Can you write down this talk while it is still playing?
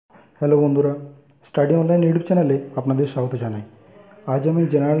Hello বন্ধুরা, study online YouTube চ্যানেলে আপনাদের স্বাগত জানাই। আজ আমি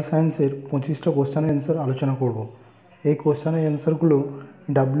জেনারেল সায়েন্সের 25টা কোশ্চেনের অ্যান্সার আলোচনা করব। এই কোশ্চেনের অ্যান্সারগুলো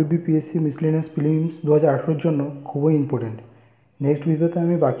WBPSC মিসলেনিয়াস প্রিলিমস 2018-র জন্য খুবই ইম্পর্টেন্ট। নেক্সট ভিডিওতে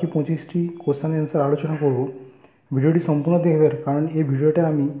আমি বাকি 25টি কোশ্চেনের অ্যান্সার আলোচনা করব। ভিডিওটি সম্পূর্ণ দেখবেন, কারণ এই ভিডিওতে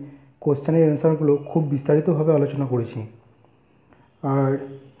আমি কোশ্চেনের অ্যান্সারগুলো খুব বিস্তারিতভাবে আলোচনা করেছি। আর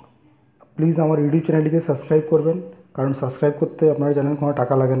প্লিজ আমার ইউটিউব চ্যানেলটিকে সাবস্ক্রাইব করবেন, কারণ সাবস্ক্রাইব করতে আপনারা জানেন কোনো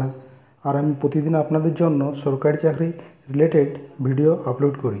টাকা লাগে না। আর আমি প্রতিদিন আপনাদের জন্য সরকারি চাকরি রিলেটেড ভিডিও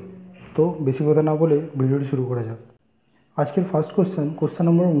আপলোড করি। তো বেশি কথা না বলে ভিডিওটি শুরু করা যাক। আজকের ফার্স্ট কোশ্চেন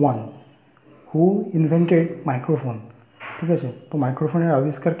নম্বর 1, হু ইনভেন্টেড মাইক্রোফোন? ঠিক আছে, তো মাইক্রোফোনের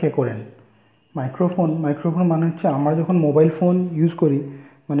আবিষ্কার কে করেন? মাইক্রোফোন মানে হচ্ছে আমরা যখন মোবাইল ফোন ইউজ করি,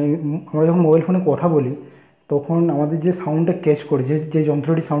 মানে আমরা যখন মোবাইল ফোনে কথা বলি, তখন আমাদের যে সাউন্ডটা ক্যাচ করে, যে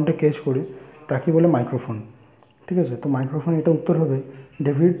যন্ত্রটি সাউন্ডটা ক্যাচ করে, তাকে বলে মাইক্রোফোন। ঠিক আছে, তো মাইক্রোফোন এটা উত্তর হবে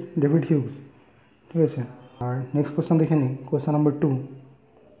ডেভিড হিউজ। ঠিক আছে, আর নেক্সট কোশ্চেন দেখে নিই। কোশ্চেন নাম্বার 2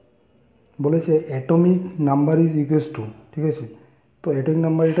 বলেছে atomic number is equals to. ঠিক আছে, তো অ্যাটমিক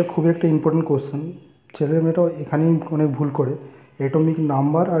নাম্বার এটা খুবই একটা ইম্পর্টেন্ট কোশ্চেন। ছেলেমেয়েরাও এখানেই অনেক ভুল করে, অ্যাটমিক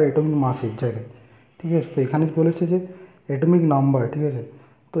নাম্বার আর অ্যাটমিক মাসের জায়গায়। ঠিক আছে, তো এখানে বলেছে যে অ্যাটমিক নাম্বার। ঠিক আছে,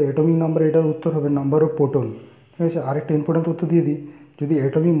 তো অ্যাটমিক নাম্বার এটার উত্তর হবে নাম্বার অফ প্রোটন। ঠিক আছে, আরেকটা ইম্পর্টেন্ট উত্তর দিয়ে দিই, যদি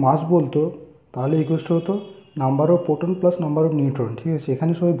অ্যাটমিক মাস বলতো তাহলে ইকুয়ালস টু হতো number of proton plus number of neutron. ঠিক আছে,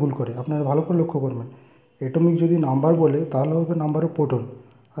 এখানে সবাই ভুল করে, আপনারা ভালো করে লক্ষ্য করবেন। অ্যাটমিক যদি নাম্বার বলে তাহলে হবে number of proton,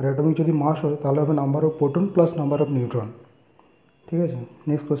 R atomic যদি মাস হয় তাহলে হবে number of proton plus number of neutron. ঠিক আছে,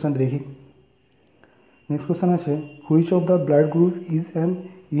 নেক্সট কোশ্চেন দেখি। নেক্সট কোশ্চেন আছে which of the blood group is an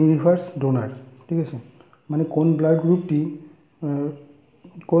universe donor? ঠিক আছে, মানে কোন ব্লাড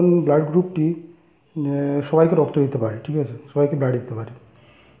গ্রুপটি সবাইকে রক্ত দিতে পারে। ঠিক আছে, সবাইকে ব্লাড দিতে পারে।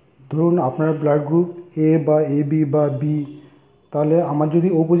 ধরুন আপনার ব্লাড গ্রুপ এ বা AB বা বি, তাহলে আমার যদি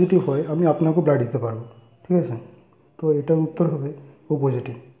ও পজিটিভ হয় আমি আপনাকেও ব্লাড দিতে পারবো। ঠিক আছে, তো এটার উত্তর হবে ও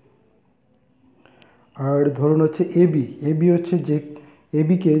পজিটিভ। আর ধরুন হচ্ছে এবি হচ্ছে যে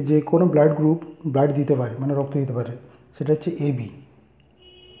এবিকে যে কোনো ব্লাড গ্রুপ ব্লাড দিতে পারে, মানে রক্ত দিতে পারে, সেটা হচ্ছে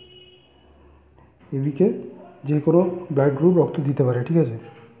এবিকে যে কোনো ব্লাড গ্রুপ রক্ত দিতে পারে। ঠিক আছে,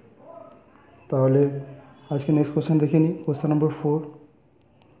 তাহলে আজকে নেক্সট কোশ্চেন দেখে নিই। কোশ্চেন নম্বর 4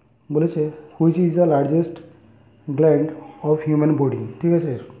 বলেছে which is the largest gland of human body? ঠিক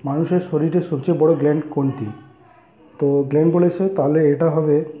আছে, মানুষের শরীরের সবচেয়ে বড় গ্ল্যান্ড কোনটি? তো গ্ল্যান্ড বলেছে, তাহলে এটা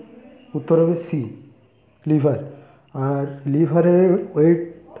হবে উত্তর হবে সি, লিভার। আর লিভারের wait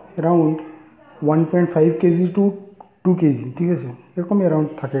around 1.5 KG two 2 KG. ঠিক আছে, এরকমই অ্যারাউন্ড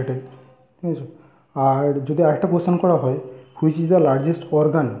থাকে এটাই। ঠিক আছে, আর যদি আরেকটা কোশ্চেন করা হয় which is the largest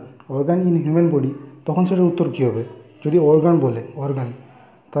organ in human body, তখন সেটার উত্তর কী হবে? যদি অর্গান বলে,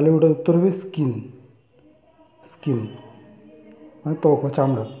 তাহলে ওটার উত্তর হবে স্কিন, মানে ত্বক বা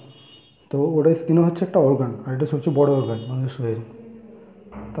চামড়া। তো ওটা স্কিনও হচ্ছে একটা অর্গান, আর এটা সবচেয়ে বড় অর্গান মানুষের শরীরে।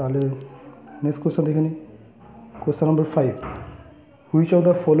 তাহলে নেক্সট কোশ্চেন দেখে নিই। Question number 5 which of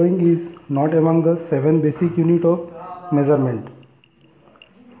the following is not among the 7 basic unit of measurement?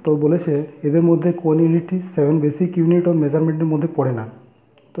 তো বলেছে এদের মধ্যে কোন ইউনিটটি 7 বেসিক ইউনিট অফ মেজারমেন্টের মধ্যে পড়ে না?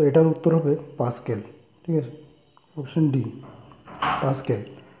 তো এটার উত্তর হবে পাস্কেল। ঠিক আছে, অপশন ডি, পাস্কেল।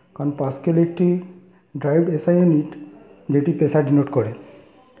 কারণ পাস্কেল একটি ড্রাইভড এসআই ইউনিট যেটি প্রেসার ডিনোট করে।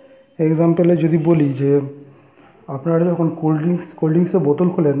 এক্সাম্পলে যদি বলি যে আপনারা যখন কোল্ড ড্রিঙ্কসের বোতল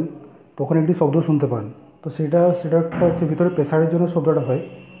খোলেন তখন একটি শব্দ শুনতে পান, তো সেটা হচ্ছে ভিতরে প্রেসারের জন্য শব্দটা হয়।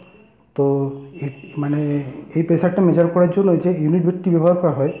 তো মানে এই প্রেসারটা মেজার করার জন্য যে ইউনিটটি ব্যবহার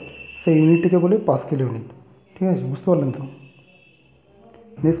করা হয় সেই ইউনিটটিকে বলে পাস্কেল ইউনিট। ঠিক আছে, বুঝতে পারলেন তো?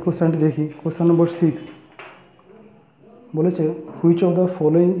 নেক্সট কোশ্চেনটি দেখি। কোশ্চেন নম্বর 6 বলেছে which of the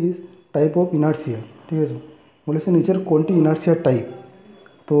following is type of inertia? ঠিক আছে, বলেছে নিচের কোনটি ইনার্সিয়ার টাইপ?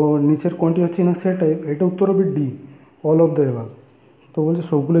 তো নিচের কোনটি হচ্ছে ইনার্সিয়ার টাইপ? এটা উত্তর হবে D, all of the above. তো বলছে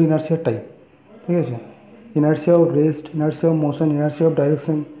সবগুলো ইনার্সিয়ার টাইপ। ঠিক আছে, inertia of rest, inertia of motion, inertia of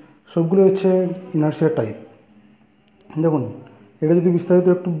direction, সবগুলো হচ্ছে ইনার্সিয়ার টাইপ। দেখুন এটা যদি বিস্তারিত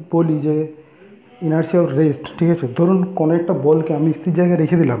একটু বলি যে ইনার্সিয়া অফ রেস্ট। ঠিক আছে, ধরুন কোনো একটা বলকে আমি স্থির জায়গায়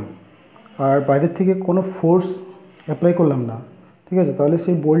রেখে দিলাম আর বাইরের থেকে কোনো ফোর্স অ্যাপ্লাই করলাম না। ঠিক আছে, তাহলে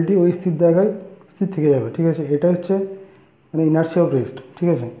সেই বলটি ওই স্থির জায়গায় স্থির থেকে যাবে। ঠিক আছে, এটা হচ্ছে মানে ইনার্সিয়া অফ রেস্ট। ঠিক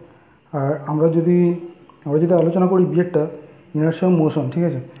আছে, আর আমরা যদি আলোচনা করি বিয়েরটা ইনার্সিয়া অফ মোশন। ঠিক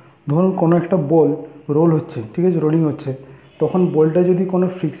আছে, ধরুন কোনো একটা বল রোল হচ্ছে, ঠিক আছে, রোলিং হচ্ছে, তখন বলটা যদি কোনো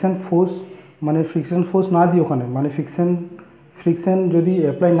ফ্রিকশন ফোর্স না দিই ওখানে, মানে ফ্রিকশন যদি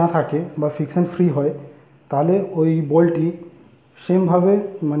অ্যাপ্লাই না থাকে বা ফ্রিকশন ফ্রি হয়, তাহলে ওই বলটি সেমভাবে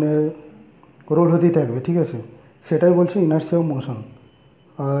মানে রোল হতেই থাকবে। ঠিক আছে, সেটাই বলছে inertia of motion.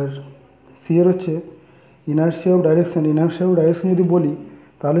 R C এর হচ্ছে ইনার্সিয়া অফ ডাইরেকশন যদি বলি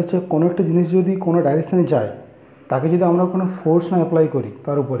তাহলে হচ্ছে কোনো একটা জিনিস যদি কোনো ডাইরেকশানে যায়, তাকে যদি আমরা কোনো ফোর্স না অ্যাপ্লাই করি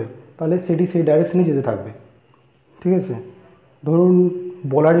তার উপরে, তাহলে সেটি সেই ডাইরেকশানে যেতে থাকবে। ঠিক আছে, ধরুন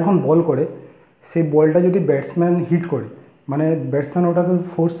বলার যখন বল করে, সেই বলটা যদি ব্যাটসম্যান হিট করে, মানে ব্যাটসম্যান ওটাকে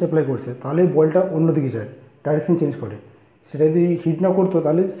ফোর্স অ্যাপ্লাই করছে, তাহলে বলটা অন্যদিকে যায়, ডাইরেকশন চেঞ্জ করে। সেটা যদি হিট না করতো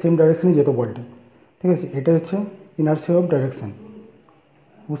তাহলে সেম ডাইরেকশনে যেত বলটা। ঠিক আছে, এটা হচ্ছে ইনার্সিয়া অফ ডাইরেকশন।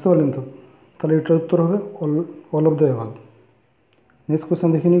 বুঝতে পারলেন তো? তাহলে এটার উত্তর হবে all of the above. Next question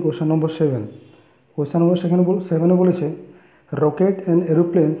দেখে নিই, কোয়েশ্চেন নম্বর 7। কোয়েশ্চেন নম্বর 7 বলেছে rocket and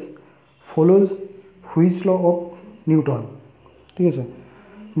এরোপ্লেন্স follows which law of Newton. ঠিক আছে,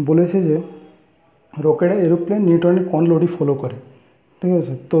 বলেছে যে রকেট আর এরোপ্লেন নিউটনের কোন লটি ফলো করে। ঠিক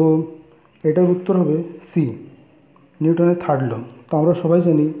আছে, তো এটার উত্তর হবে সি, নিউটনের থার্ড ল। তো আমরা সবাই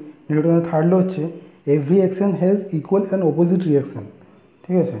জানি নিউটনের থার্ড ল হচ্ছে every action has equal and opposite reaction.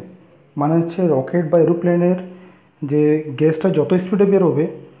 ঠিক আছে, মানে হচ্ছে রকেট বা এরোপ্লেনের যে গ্যাসটা যত স্পিডে বেরোবে,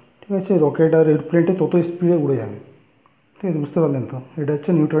 ঠিক আছে, রকেট আর এরোপ্লেনটা তত স্পিডে উড়ে যাবে। ঠিক আছে, বুঝতে পারলেন তো? এটা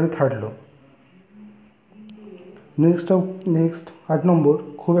হচ্ছে নিউটনের থার্ড ল। নেক্সট 8 নম্বর,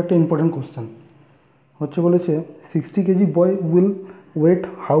 খুব একটা ইম্পর্টেন্ট কোশ্চেন হচ্ছে, বলেছে 60 KG boy will wait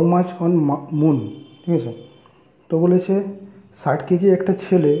how much on moon. ঠিক আছে, তো বলেছে 60 কেজি একটা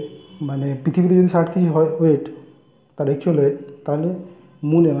ছেলে, মানে পৃথিবীতে যদি 60 কেজি হয় ওয়েট, তার অ্যাকচুয়াল ওয়েট, তাহলে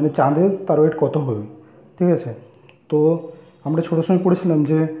মুনে মানে চাঁদে তার ওয়েট কত হবে। ঠিক আছে, তো আমরা ছোটোর সময় পড়েছিলাম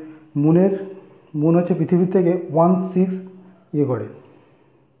যে মুন হচ্ছে পৃথিবীর থেকে 1/6 ইয়ে করে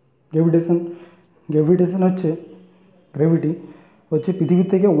গ্র্যাভিটেশন হচ্ছে গ্র্যাভিটি হচ্ছে পৃথিবীর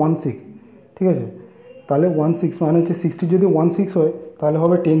থেকে 1/6। ঠিক আছে, তাহলে 1/6 মানে হচ্ছে 60 যদি 1/6 হয় তাহলে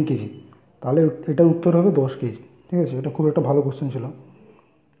হবে 10 কেজি, তাহলে এটার উত্তর হবে 10 কেজি। ঠিক আছে, এটা খুব একটা ভালো কোশ্চেন ছিল,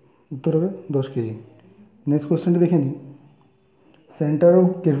 উত্তর হবে 10 কেজি। নেক্সট কোশ্চেনটি দেখে নিই, centre of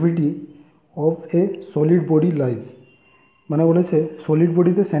gravity of A solid body lies. মানে বলেছে সলিড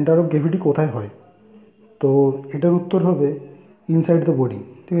বডিতে সেন্টার অফ গ্র্যাভিটি কোথায় হয়, তো এটার উত্তর হবে ইনসাইড দ্য বডি।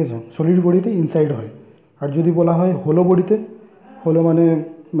 ঠিক আছে, সলিড বডিতে ইনসাইড হয়। আর যদি বলা হয় হোলো বডিতে, হোলো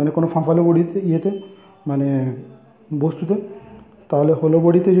মানে কোনো ফাঁপালো বডিতে, মানে বস্তুতে, তাহলে হোলো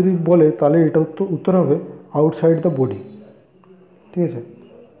বডিতে যদি বলে তাহলে এটা উত্তর হবে আউটসাইড দ্য বডি। ঠিক আছে,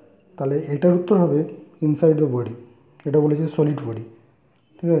 তাহলে এটার উত্তর হবে ইনসাইড দ্য বডি, এটা বলেছে সলিড বডি।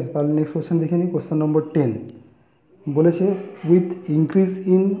 ঠিক আছে, তাহলে নেক্সট কোয়েশ্চেন দেখে নিই, কোয়েশ্চেন নম্বর 10 বলেছে with increase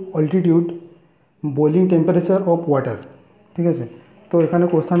in altitude boiling temperature of water. ঠিক আছে, তো এখানে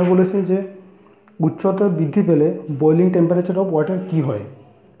কোশ্চেনে বলেছে যে উচ্চতা বৃদ্ধি পেলে বয়লিং টেম্পারেচার অফ ওয়াটার কী হয়,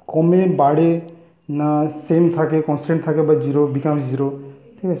 কমে, বাড়ে, না সেম থাকে, কনস্ট্যান্ট থাকে, বা জিরো বিকামস জিরো।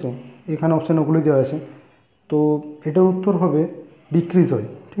 ঠিক আছে, এখানে অপশান ওগুলো দেওয়া আছে, তো এটার উত্তর হবে ডিক্রিজ হয়।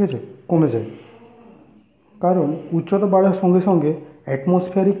 ঠিক আছে, কমে যায়, কারণ উচ্চতা বাড়ার সঙ্গে সঙ্গে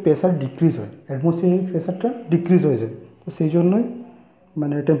অ্যাটমসফিয়ারিক প্রেশার ডিক্রিজ হয়, অ্যাটমসফিয়ারিক প্রেশারটা ডিক্রিজ হয়ে যায়, তো সেই জন্যই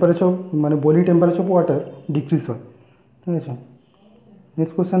মানে boiling temperature of water decrease হয়। ঠিক আছে,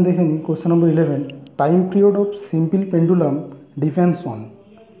 নেক্সট কোয়েশ্চেন দেখে নিই, question number 11 time period of simple pendulum depends on.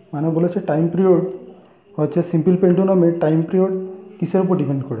 মানে বলেছে টাইম পিরিয়ড হচ্ছে সিম্পল পেন্ডুলামের টাইম পিরিয়ড কিসের উপর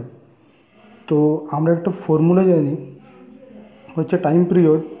ডিপেন্ড করে। তো আমরা একটা ফর্মুলা জানি, হচ্ছে টাইম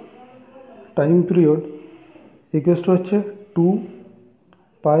পিরিয়ড ইকুয়ালস টু হচ্ছে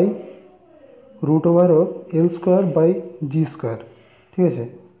 2π√L²/G²। ঠিক আছে,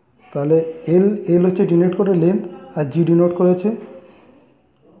 তাহলে এল হচ্ছে ডিনোট করে লেন্থ, আর জি ডিনোট করে হচ্ছে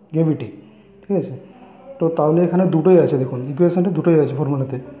গ্র্যাভিটি। ঠিক আছে, তো তাহলে এখানে দুটোই আছে, দেখুন ইকুয়েশানটা দুটোই আছে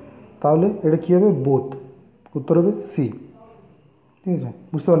ফর্মুলাতে, তাহলে এটা কী হবে, বোথ, উত্তর হবে সি। ঠিক আছে,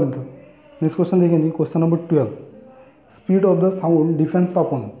 বুঝতে পারলেন তো? নেক্সট কোয়েশ্চেন দেখে নিই, question number 12 speed of the sound depends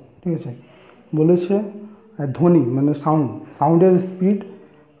upon. ঠিক আছে, বলেছে ধ্বনি মানে সাউন্ডের স্পিড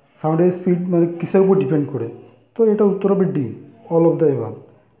মানে কিসের উপর ডিপেন্ড করে, তো এটা উত্তর হবে D, all of the above,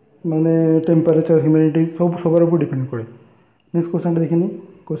 মানে টেম্পারেচার, হিউমিডিটি সবার উপর ডিপেন্ড করে। নেক্সট কোয়েশ্চেনটা দেখে নিই,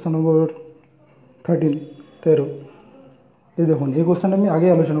 কোয়েশ্চেন নম্বর 13 এই দেখুন, এই কোয়েশ্চেনটা আমি আগে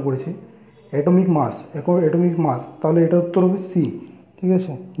আলোচনা করেছি, অ্যাটমিক মাস, তাহলে এটার উত্তর হবে সি। ঠিক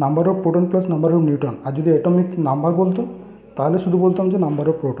আছে, number of proton plus number of neutron, আর যদি অ্যাটমিক নাম্বার বলতো তাহলে শুধু বলতাম যে নাম্বার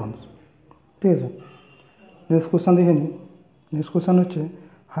অফ প্রোটনস। ঠিক আছে, নেক্সট কোয়েশ্চেন দেখে নিই, নেক্সট কোয়েশ্চেন হচ্ছে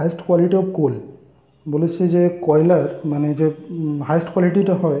হায়েস্ট কোয়ালিটি অফ কোল। বলেছে যে কয়লার মানে যে হায়েস্ট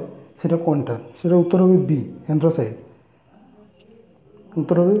কোয়ালিটিটা হয় সেটা কোনটা, সেটা উত্তর হবে বি, অ্যান্থ্রাসাইট,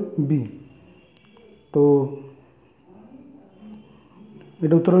 উত্তর হবে বি। তো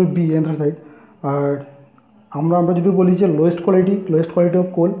এটা উত্তর হবে বি, অ্যান্থ্রাসাইট। আর আমরা যদি বলি যে লোয়েস্ট কোয়ালিটি অফ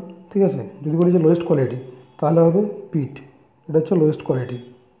কোল, ঠিক আছে, যদি বলি যে লোয়েস্ট কোয়ালিটি তাহলে হবে পিট, এটা হচ্ছে লোয়েস্ট কোয়ালিটি।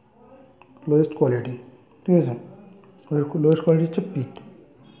 ঠিক আছে, লোয়েস্ট কোয়ালিটি হচ্ছে পিট।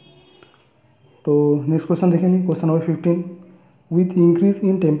 তো নেক্সট কোয়েশ্চেন দেখে নিই, question number 15 with increase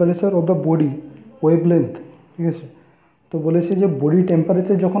in temperature of the body wavelength. ঠিক আছে, তো বলেছে যে বডি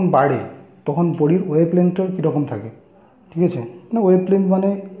টেম্পারেচার যখন বাড়ে তখন বডির ওয়েভলেন্থটা কীরকম থাকে। ঠিক আছে, না ওয়েভলেন্থ মানে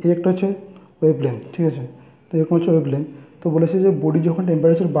একটা হচ্ছে ওয়েভলেন্থ। ঠিক আছে, তো এরকম হচ্ছে ওয়েভলেন্থ। তো বলেছে যে বডি যখন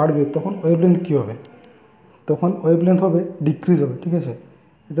টেম্পারেচার বাড়বে তখন ওয়েভলেন্থ কী হবে, তখন ওয়েভলেন্থ হবে ডিক্রিজ হবে। ঠিক আছে,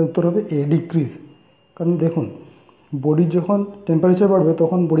 এটা উত্তর হবে এ, ডিক্রিজ। কারণ দেখুন বডির যখন টেম্পারেচার বাড়বে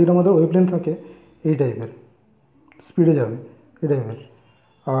তখন বডির আমাদের ওয়েভলেন্থ থাকে এই টাইপের, স্পিডে যাবে এই টাইপের।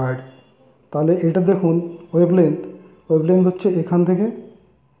 আর তাহলে এটা দেখুন ওয়েভলেন্থ হচ্ছে এখান থেকে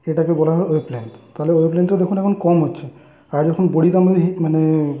এটাকে বলা হয় ওয়েভলেন্থ। তাহলে ওয়েভলেন্থটা দেখুন এখন কম হচ্ছে। আর যখন বডিতে আমাদের মানে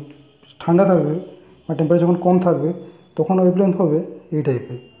ঠান্ডা থাকবে বা টেম্পারেচার যখন কম থাকবে তখন ওয়েভলেন্থ হবে এই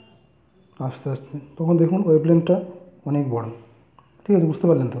টাইপের আস্তে আস্তে। তখন দেখুন ওয়েভলেন্থটা অনেক বড়। ঠিক আছে, বুঝতে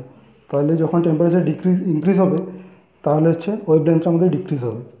পারলেন তো। তাহলে যখন টেম্পারেচার ইনক্রিজ হবে তাহলে হচ্ছে ওয়েভলেন্থটা আমাদের ডিক্রিজ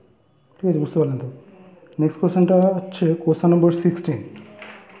হবে। ঠিক আছে, বুঝতে পারলেন তো। নেক্সট কোশ্চেনটা হচ্ছে কোশ্চেন নম্বর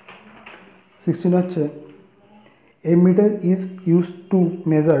 16 হচ্ছে emitter is use to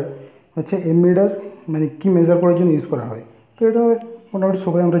measure, হচ্ছে এমিটার মানে কি মেজার করার জন্য ইউজ করা হয়। তো এটা মোটামুটি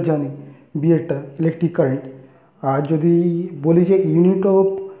সবাই আমরা জানি, বিএডটা ইলেকট্রিক কারেন্ট। আর যদি বলি যে ইউনিট অফ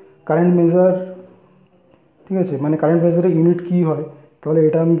কারেন্ট মেজার, ঠিক আছে, মানে কারেন্ট মেজারের ইউনিট কী হয়, তাহলে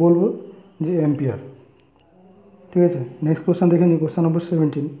এটা আমি বলবো যে অ্যাম্পিয়ার। ঠিক আছে, নেক্সট কোশ্চেন দেখে নিই। কোশ্চেন নম্বর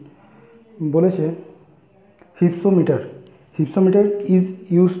 17 বলেছে হিপসোমিটার ইজ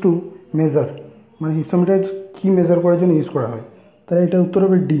ইউজ টু মেজার, মানে হিপসোমিটার কী মেজার করার জন্য ইউজ করা হয়। তাহলে এটা উত্তর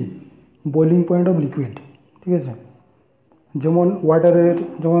হবে D, boiling point of liquid. ঠিক আছে, যেমন ওয়াটারের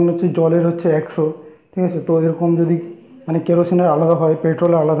যেমন হচ্ছে জলের হচ্ছে 100। ঠিক আছে, তো এরকম যদি মানে কেরোসিনের আলাদা হয়,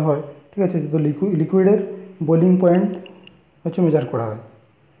 পেট্রোলের আলাদা হয়। ঠিক আছে, তো লিকুইডের বয়লিং পয়েন্ট হচ্ছে মেজার করা হয়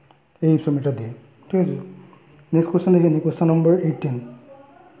এই হিপসোমিটার দিয়ে। ঠিক আছে, নেক্সট কোশ্চেন দেখে নিই। কোশ্চেন নম্বর 18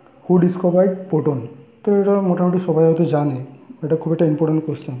 হু ডিসকভার্ড প্রোটন। তো এটা মোটামুটি সবাই হয়তো জানে, এটা খুব একটা ইম্পর্টেন্ট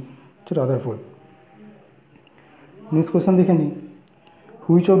কোশ্চেন, হচ্ছে রাদারফোর্ড। নেক্সট কোশ্চেন দেখে নিই।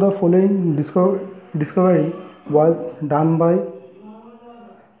 Which of the following Discovery was done by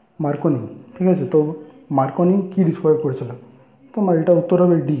Marconi. ঠিক আছে, তো মার্কনি কী ডিসকভার করেছিল, তো এটা উত্তর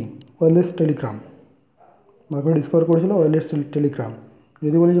হবে D, wireless Telegram. Marconi discover করেছিল ওয়্যারলেস টেলিগ্রাম।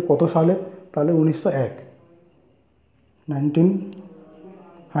 যদি বলি যে কত সালে, তাহলে 1901।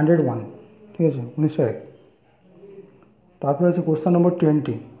 ঠিক আছে, 1901। তারপরে হচ্ছে কোশ্চেন নম্বর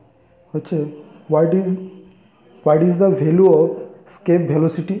 20 হচ্ছে what is the value of escape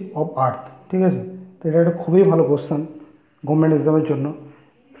velocity of earth. ঠিক আছে, তো এটা একটা খুবই ভালো কোশ্চেন গভর্নমেন্ট এক্সামের জন্য।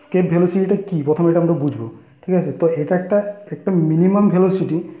 স্কেপ ভেলোসিটিটা কী, প্রথমে এটা আমরা বুঝবো। ঠিক আছে, তো এটা একটা মিনিমাম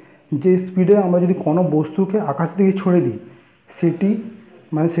ভেলোসিটি, যে স্পিডে আমরা যদি কোনো বস্তুকে আকাশ থেকে ছড়ে দিই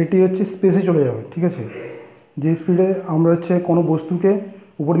সেটি হচ্ছে স্পেসে চলে যাবে। ঠিক আছে, যে স্পিডে আমরা হচ্ছে কোনো বস্তুকে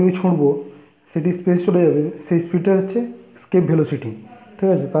উপর দিকে ছুঁড়বো সেটি স্পেস চলে যাবে, সেই স্পিডটা হচ্ছে স্কেপ ভেলোসিটি। ঠিক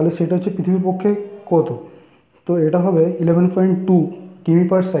আছে, তাহলে সেটা হচ্ছে পৃথিবীর পক্ষে কত, তো এটা হবে 11.2 কিমি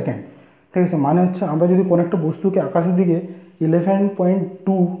পার সেকেন্ড। ঠিক আছে, মানে হচ্ছে আমরা যদি কোনো একটা বস্তুকে আকাশের দিকে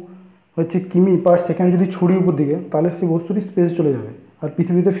 11.2 হচ্ছে কিমি পার সেকেন্ড যদি ছড়ি উপর দিকে, তাহলে সেই বস্তুটি স্পেস চলে যাবে আর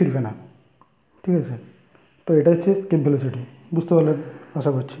পৃথিবীতে ফিরবে না। ঠিক আছে, তো এটা হচ্ছে স্কেপ ভেলোসিটি, বুঝতে পারলেন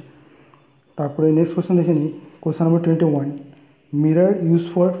আশা করছি। তারপরে নেক্সট কোশ্চেন দেখে নিই। Question number 21 mirror use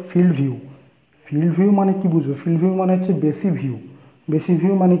for field view মানে কি বুঝবো। ফিল্ড ভিউ মানে হচ্ছে বেসি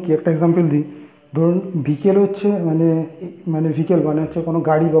ভিউ মানে কি, একটা এক্সাম্পল দিই। ধরুন ভিকেল হচ্ছে ভিকেল মানে হচ্ছে কোনো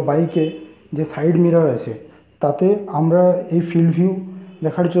গাড়ি বা বাইকে যে সাইড মিরর আছে, তাতে আমরা এই ফিল্ড ভিউ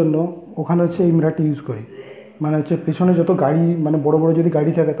দেখার জন্য ওখানে হচ্ছে এই মিররটি ইউজ করি। মানে হচ্ছে পেছনে যত গাড়ি মানে বড় বড় যদি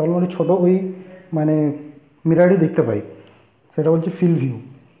গাড়ি থাকে তাহলে মানে ছোটো ওই মিররই দেখতে পাই, সেটা বলছে ফিল্ড ভিউ।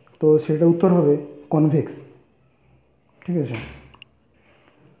 তো সেটা উত্তর হবে কনভেক্স। ঠিক আছে,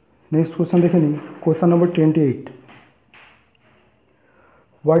 নেক্সট কোশ্চেন দেখে নিই। Question number 28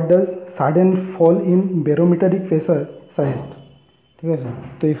 what does sudden fall in ব্যারোমেট্রিক pressure suggest. ঠিক আছে,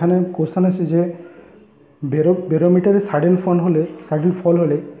 তো এখানে কোশ্চেন আছে যে ব্যারোমিটারে সাডেন ফল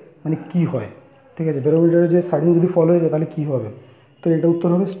হলে মানে কী হয়। ঠিক আছে, ব্যারোমিটারে যে সাডেন যদি ফল হয়ে যায় তাহলে কী হবে, তো এটা উত্তর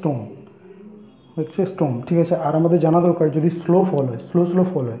হবে স্টোম। ঠিক আছে, আর আমাদের জানা দরকার যদি স্লো ফল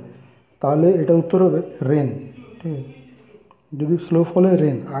হয় তাহলে এটা উত্তর হবে রেন। ঠিক আছে, যদি স্লো ফল হয়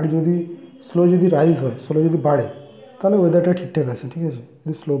রেন, আর যদি যদি রাইজ হয়, যদি বাড়ে তাহলে ওয়েদারটা ঠিকঠাক আছে। ঠিক আছে,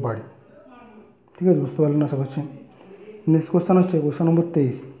 যদি স্লো বাড়ে। ঠিক আছে, বুঝতে পারলেন আশা করছি। নেক্সট কোশ্চেন হচ্ছে কোশ্চেন নম্বর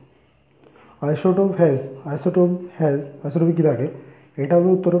 23 আইসোটোপে কী থাকে, এটা হবে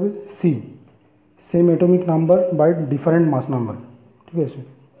উত্তর হবে C, same atomic number by different mass number. ঠিক আছে,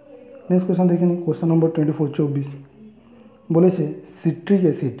 নেক্সট কোশ্চেন দেখে নিই। কোশ্চেন নম্বর 24 বলেছে citric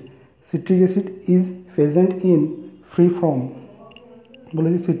acid is present in free form.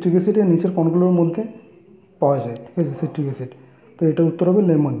 বলেছে সিট্রিক অ্যাসিডের নিচের কোনগুলোর মধ্যে পাওয়া যায়। ঠিক আছে, সিট্রিক অ্যাসিড তো এটার উত্তর হবে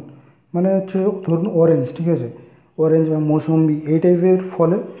লেমন, মানে হচ্ছে ধরুন অরেঞ্জ, ঠিক আছে, অরেঞ্জ বা মৌসম্বি এই টাইপের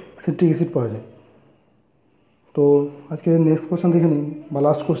ফলে সিট্রিক অ্যাসিড পাওয়া যায়। তো আজকে নেক্সট কোশ্চেন দেখে নিই, বা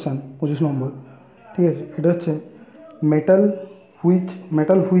লাস্ট কোশ্চেন 25 নম্বর, ঠিক আছে। এটা হচ্ছে metal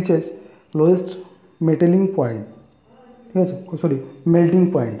which S lowest মেটেলিং point, ঠিক আছে, সরি মেল্টিং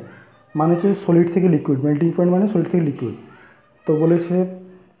পয়েন্ট, মানে হচ্ছে সলিড থেকে লিকুইড, মেল্টিং পয়েন্ট মানে সলিড থেকে লিকুইড। তো বলেছে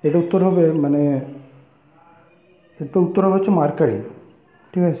এটা উত্তর হবে হচ্ছে মার্কারি,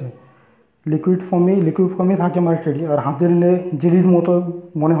 ঠিক আছে। লিকুইড ফর্মে থাকে মার্কারি, আর হাতে নিলে জেলির মতো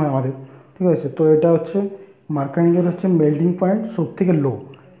মনে হয় আমাদের, ঠিক আছে। তো এটা হচ্ছে মার্কারির হচ্ছে মেল্টিং পয়েন্ট সব থেকে লো,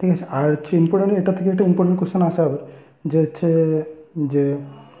 ঠিক আছে। আর হচ্ছে ইম্পর্টেন্ট, এটা থেকে একটা ইম্পর্টেন্ট কোশ্চেন আসে আবার, যে হচ্ছে যে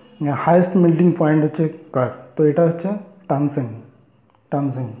হায়েস্ট মেল্টিং পয়েন্ট হচ্ছে কার, তো এটা হচ্ছে টানসেন,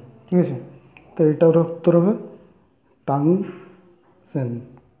 ঠিক আছে। তো এটার উত্তর হবে টানসেন,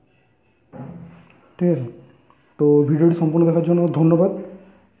 ঠিক আছে। তো ভিডিওটি সম্পূর্ণ দেখার জন্য ধন্যবাদ।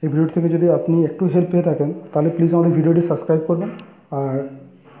 এই ভিডিওটি থেকে যদি আপনি একটু হেল্প পেয়ে থাকেন তাহলে প্লিজ আমাদের ভিডিওটি সাবস্ক্রাইব করবেন, আর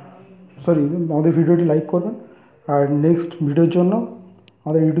আমাদের ভিডিওটি লাইক করবেন, আর নেক্সট ভিডিওর জন্য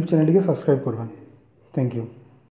আমাদের ইউটিউব চ্যানেলটিকে সাবস্ক্রাইব করবেন। Thank you.